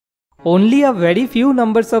Only a very few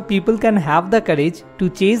numbers of people can have the courage to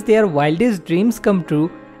chase their wildest dreams come true,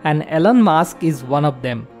 and Elon Musk is one of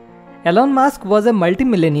them. Elon Musk was a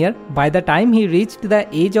multimillionaire by the time he reached the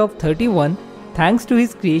age of 31 thanks to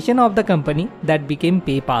his creation of the company that became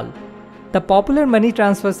PayPal, the popular money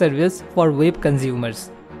transfer service for web consumers.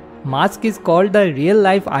 Musk is called the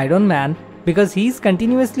real-life Iron Man because he is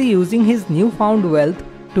continuously using his newfound wealth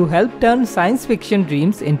to help turn science fiction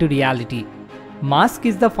dreams into reality. Musk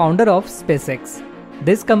is the founder of SpaceX.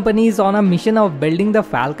 This company is on a mission of building the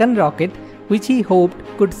Falcon rocket, which he hoped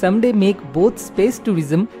could someday make both space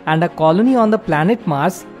tourism and a colony on the planet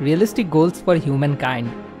Mars realistic goals for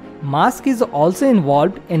humankind. Musk is also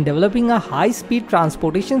involved in developing a high-speed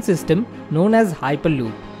transportation system known as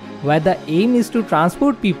Hyperloop, where the aim is to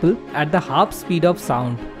transport people at the half speed of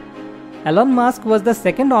sound. Elon Musk was the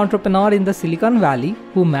second entrepreneur in the Silicon Valley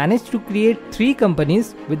who managed to create 3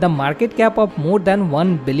 companies with the market cap of more than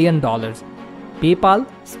 $1 billion: PayPal,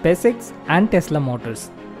 SpaceX, and Tesla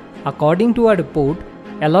Motors. According to a report,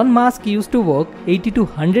 Elon Musk used to work 80 to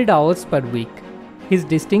 100 hours per week. His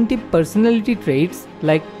distinctive personality traits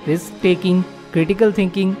like risk-taking, critical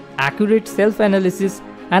thinking, accurate self-analysis,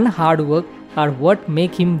 and hard work are what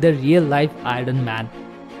make him the real-life Iron Man.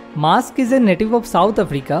 Musk is a native of South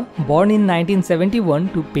Africa, born in 1971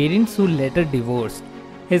 to parents who later divorced.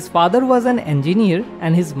 His father was an engineer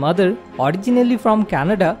and his mother, originally from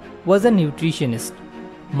Canada, was a nutritionist.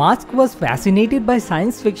 Musk was fascinated by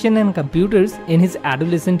science fiction and computers in his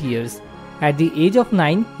adolescent years. At the age of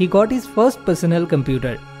 9, he got his first personal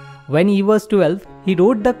computer. When he was 12, he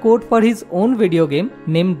wrote the code for his own video game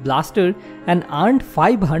named Blaster and earned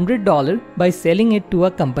 $500 by selling it to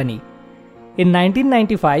a company. In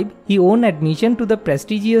 1995, he won admission to the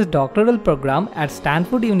prestigious doctoral program at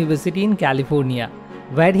Stanford University in California,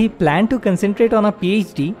 where he planned to concentrate on a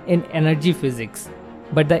PhD in energy physics.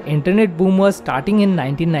 But the internet boom was starting in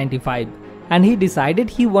 1995, and he decided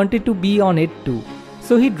he wanted to be on it too.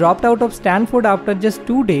 So he dropped out of Stanford after just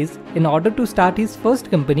 2 days in order to start his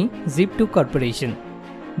first company, Zip2 Corporation.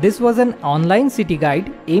 This was an online city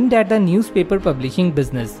guide aimed at the newspaper publishing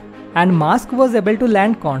business, and Musk was able to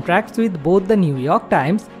land contracts with both the New York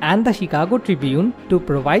Times and the Chicago Tribune to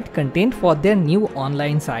provide content for their new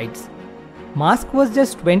online sites. Musk was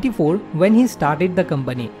just 24 when he started the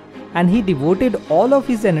company, and he devoted all of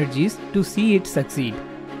his energies to see it succeed.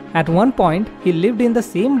 At one point, he lived in the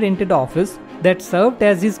same rented office that served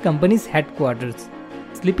as his company's headquarters,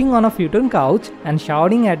 sleeping on a futon couch and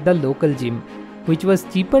showering at the local gym, which was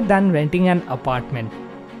cheaper than renting an apartment.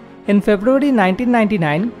 In February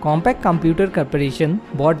 1999, Compaq Computer Corporation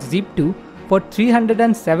bought Zip2 for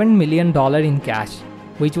 $307 million in cash,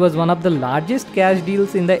 which was one of the largest cash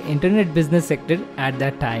deals in the internet business sector at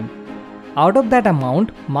that time. Out of that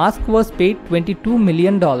amount, Musk was paid $22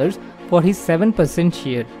 million for his 7%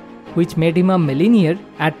 share, which made him a millionaire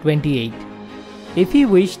at 28. If he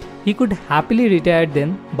wished, he could happily retire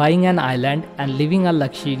then, buying an island and living a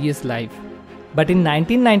luxurious life. But in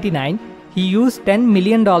 1999, he used $10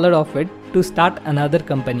 million of it to start another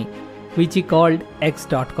company, which he called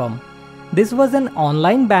X.com. This was an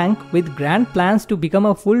online bank with grand plans to become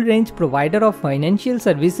a full-range provider of financial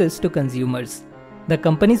services to consumers. The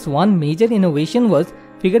company's one major innovation was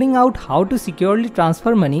figuring out how to securely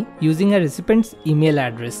transfer money using a recipient's email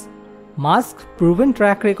address. Musk's proven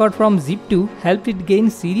track record from Zip2 helped it gain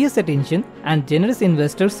serious attention and generous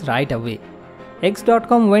investors right away.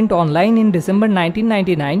 X.com went online in December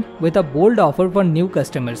 1999 with a bold offer for new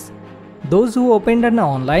customers. Those who opened an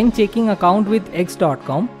online checking account with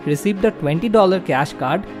X.com received a $20 cash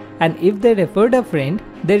card, and if they referred a friend,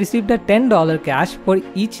 they received a $10 cash for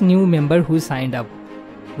each new member who signed up.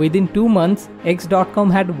 Within 2 months, X.com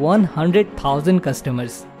had 100,000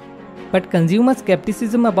 customers. But consumer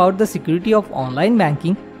skepticism about the security of online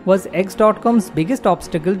banking was X.com's biggest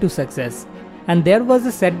obstacle to success. And there was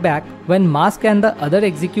a setback when Musk and the other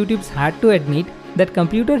executives had to admit that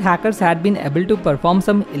computer hackers had been able to perform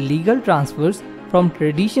some illegal transfers from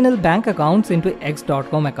traditional bank accounts into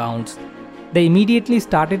X.com accounts. They immediately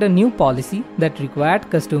started a new policy that required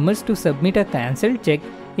customers to submit a cancelled check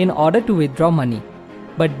in order to withdraw money.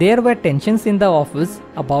 But there were tensions in the office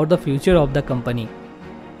about the future of the company.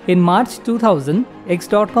 In March 2000,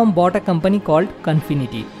 X.com bought a company called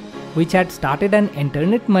Confinity, which had started an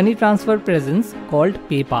internet money transfer presence called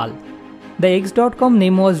PayPal. The X.com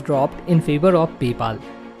name was dropped in favor of PayPal.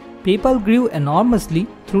 PayPal grew enormously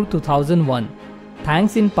through 2001,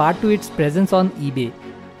 thanks in part to its presence on eBay.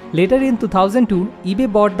 Later in 2002,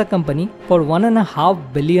 eBay bought the company for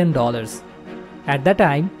 $1.5 billion. At the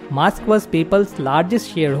time, Musk was PayPal's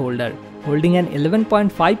largest shareholder, holding an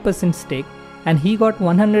 11.5% stake, and he got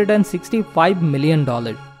 $165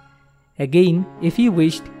 million. Again, if he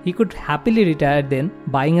wished, he could happily retire then,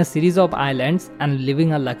 buying a series of islands and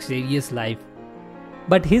living a luxurious life.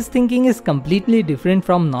 But his thinking is completely different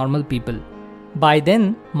from normal people. By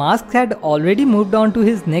then, Musk had already moved on to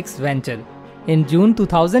his next venture. In June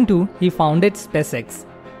 2002, he founded SpaceX.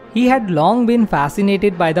 He had long been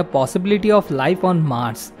fascinated by the possibility of life on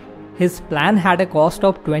Mars. His plan had a cost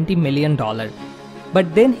of $20 million.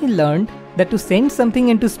 But then he learned that to send something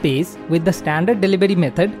into space with the standard delivery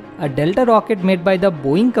method, a Delta rocket made by the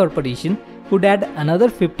Boeing Corporation would add another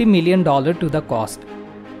 $50 million to the cost.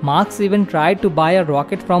 Musk even tried to buy a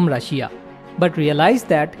rocket from Russia, but realized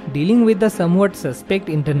that dealing with the somewhat suspect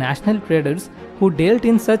international traders who dealt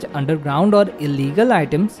in such underground or illegal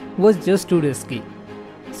items was just too risky.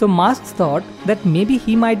 So Musk thought that maybe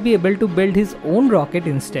he might be able to build his own rocket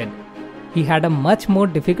instead. He had a much more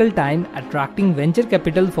difficult time attracting venture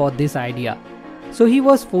capital for this idea. So he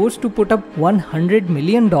was forced to put up $100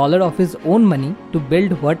 million of his own money to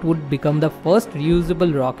build what would become the first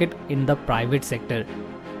reusable rocket in the private sector.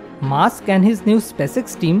 Musk and his new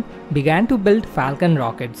SpaceX team began to build Falcon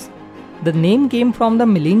rockets. The name came from the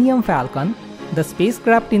Millennium Falcon, the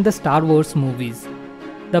spacecraft in the Star Wars movies.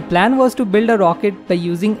 The plan was to build a rocket by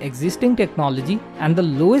using existing technology and the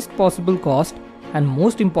lowest possible cost, and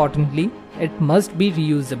most importantly, it must be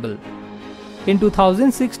reusable. In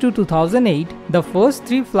 2006 to 2008, the first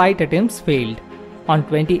 3 flight attempts failed. On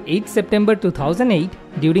 28 September 2008,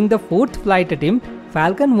 during the 4th flight attempt,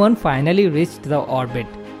 Falcon 1 finally reached the orbit.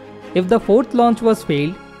 If the 4th launch was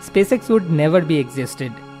failed, SpaceX would never be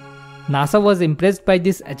existed. NASA was impressed by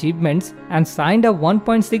these achievements and signed a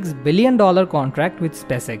 $1.6 billion contract with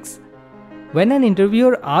SpaceX. When an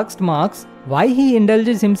interviewer asked Musk why he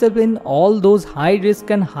indulges himself in all those high-risk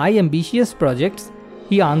and high-ambitious projects,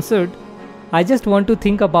 he answered, "I just want to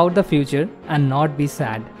think about the future and not be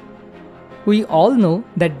sad." We all know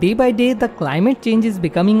that day by day the climate change is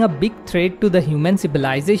becoming a big threat to the human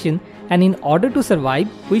civilization, and in order to survive,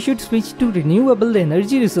 we should switch to renewable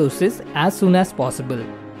energy resources as soon as possible.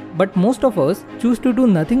 But most of us choose to do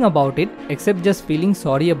nothing about it except just feeling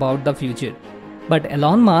sorry about the future. But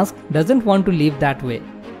Elon Musk doesn't want to live that way.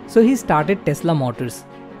 So he started Tesla Motors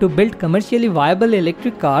to build commercially viable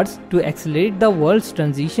electric cars to accelerate the world's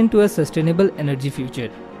transition to a sustainable energy future.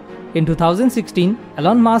 In 2016,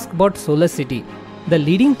 Elon Musk bought SolarCity, the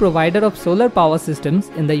leading provider of solar power systems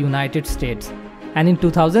in the United States, and in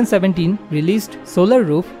 2017 released Solar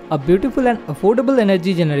Roof, a beautiful and affordable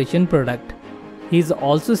energy generation product. He is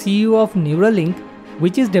also CEO of Neuralink,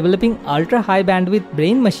 which is developing ultra-high bandwidth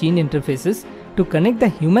brain-machine interfaces to connect the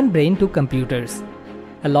human brain to computers.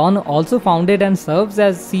 Elon also founded and serves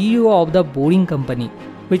as CEO of the Boring Company,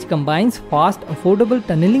 which combines fast, affordable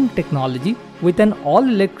tunneling technology with an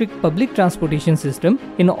all-electric public transportation system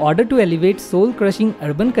in order to elevate soul-crushing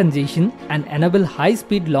urban congestion and enable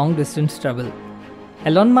high-speed long-distance travel.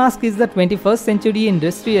 Elon Musk is the 21st century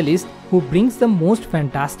industrialist who brings the most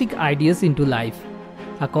fantastic ideas into life.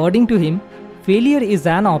 According to him, failure is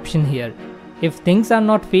an option here. If things are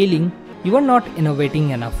not failing, you are not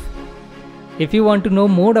innovating enough. If you want to know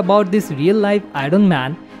more about this real-life Iron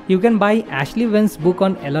Man, you can buy Ashley Wenn's book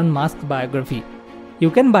on Elon Musk's biography. You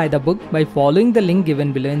can buy the book by following the link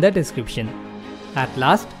given below in the description. At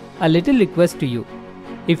last, a little request to you.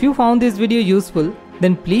 If you found this video useful,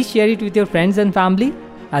 then please share it with your friends and family,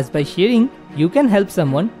 as by sharing, you can help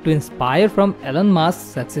someone to inspire from Elon Musk's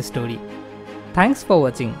success story. Thanks for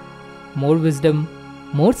watching. More wisdom,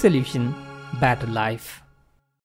 more solution, better life.